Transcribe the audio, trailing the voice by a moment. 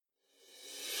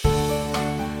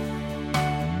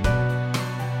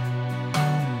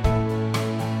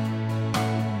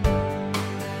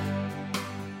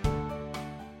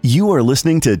You are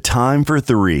listening to Time for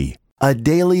Three, a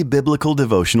daily biblical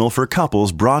devotional for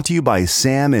couples brought to you by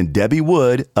Sam and Debbie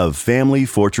Wood of Family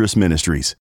Fortress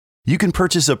Ministries. You can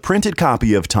purchase a printed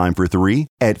copy of Time for Three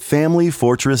at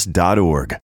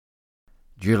familyfortress.org.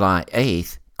 July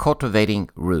 8th, Cultivating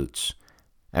Roots.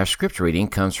 Our scripture reading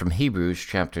comes from Hebrews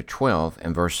chapter 12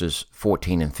 and verses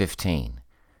 14 and 15.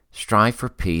 Strive for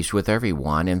peace with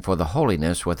everyone and for the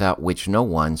holiness without which no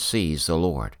one sees the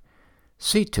Lord.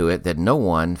 See to it that no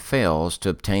one fails to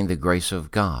obtain the grace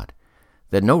of God,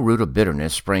 that no root of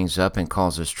bitterness springs up and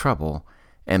causes trouble,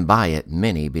 and by it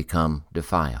many become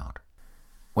defiled.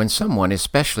 When someone,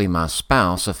 especially my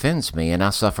spouse, offends me and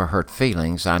I suffer hurt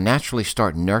feelings, I naturally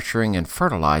start nurturing and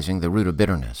fertilizing the root of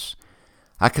bitterness.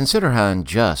 I consider how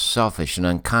unjust, selfish, and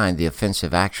unkind the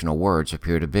offensive action or words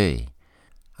appear to be.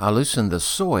 I loosen the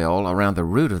soil around the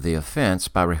root of the offense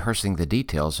by rehearsing the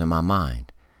details in my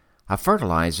mind. I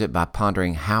fertilize it by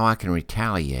pondering how I can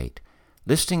retaliate,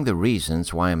 listing the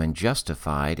reasons why I'm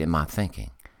unjustified in my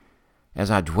thinking. As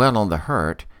I dwell on the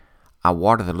hurt, I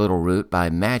water the little root by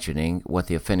imagining what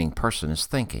the offending person is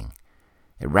thinking.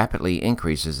 It rapidly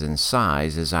increases in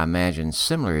size as I imagine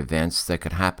similar events that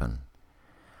could happen.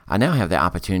 I now have the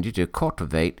opportunity to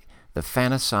cultivate the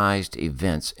fantasized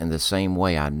events in the same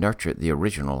way I nurtured the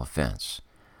original offense.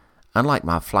 Unlike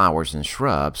my flowers and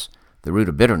shrubs, the root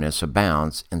of bitterness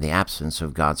abounds in the absence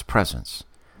of God's presence.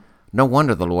 No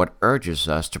wonder the Lord urges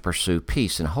us to pursue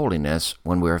peace and holiness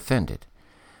when we're offended.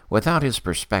 Without His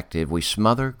perspective, we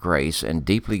smother grace and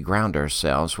deeply ground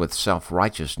ourselves with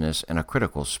self-righteousness and a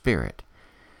critical spirit.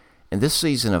 In this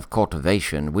season of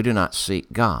cultivation, we do not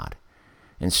seek God.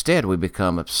 Instead, we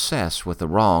become obsessed with the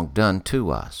wrong done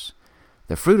to us.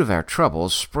 The fruit of our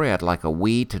troubles spread like a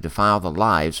weed to defile the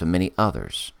lives of many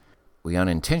others. We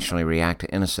unintentionally react to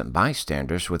innocent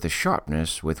bystanders with the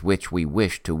sharpness with which we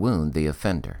wish to wound the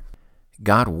offender.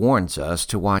 God warns us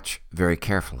to watch very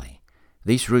carefully.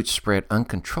 These roots spread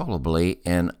uncontrollably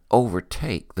and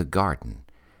overtake the garden.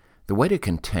 The way to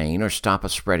contain or stop a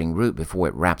spreading root before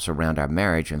it wraps around our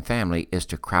marriage and family is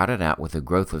to crowd it out with the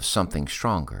growth of something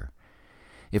stronger.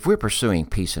 If we're pursuing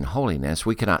peace and holiness,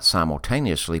 we cannot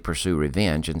simultaneously pursue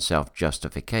revenge and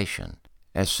self-justification.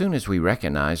 As soon as we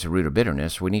recognize the root of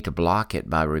bitterness, we need to block it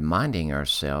by reminding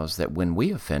ourselves that when we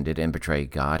offended and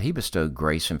betrayed God, He bestowed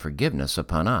grace and forgiveness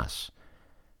upon us.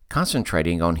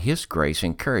 Concentrating on His grace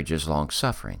encourages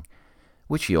long-suffering,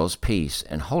 which yields peace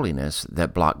and holiness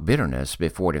that block bitterness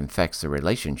before it infects the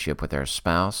relationship with our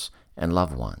spouse and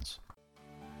loved ones.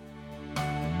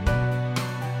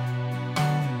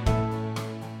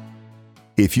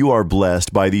 If you are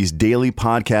blessed by these daily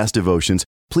podcast devotions,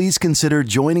 please consider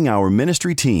joining our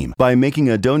ministry team by making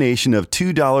a donation of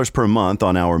 $2 per month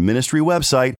on our ministry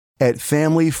website at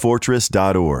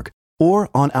familyfortress.org or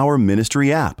on our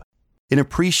ministry app. In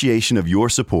appreciation of your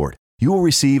support, you will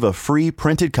receive a free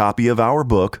printed copy of our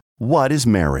book, What is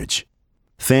Marriage?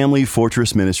 Family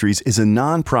Fortress Ministries is a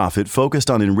nonprofit focused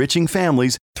on enriching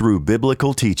families through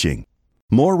biblical teaching.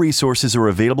 More resources are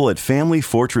available at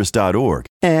familyfortress.org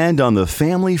and on the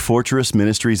Family Fortress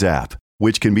Ministries app,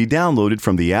 which can be downloaded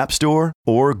from the App Store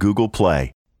or Google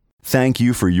Play. Thank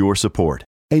you for your support,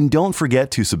 and don't forget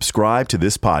to subscribe to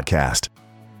this podcast.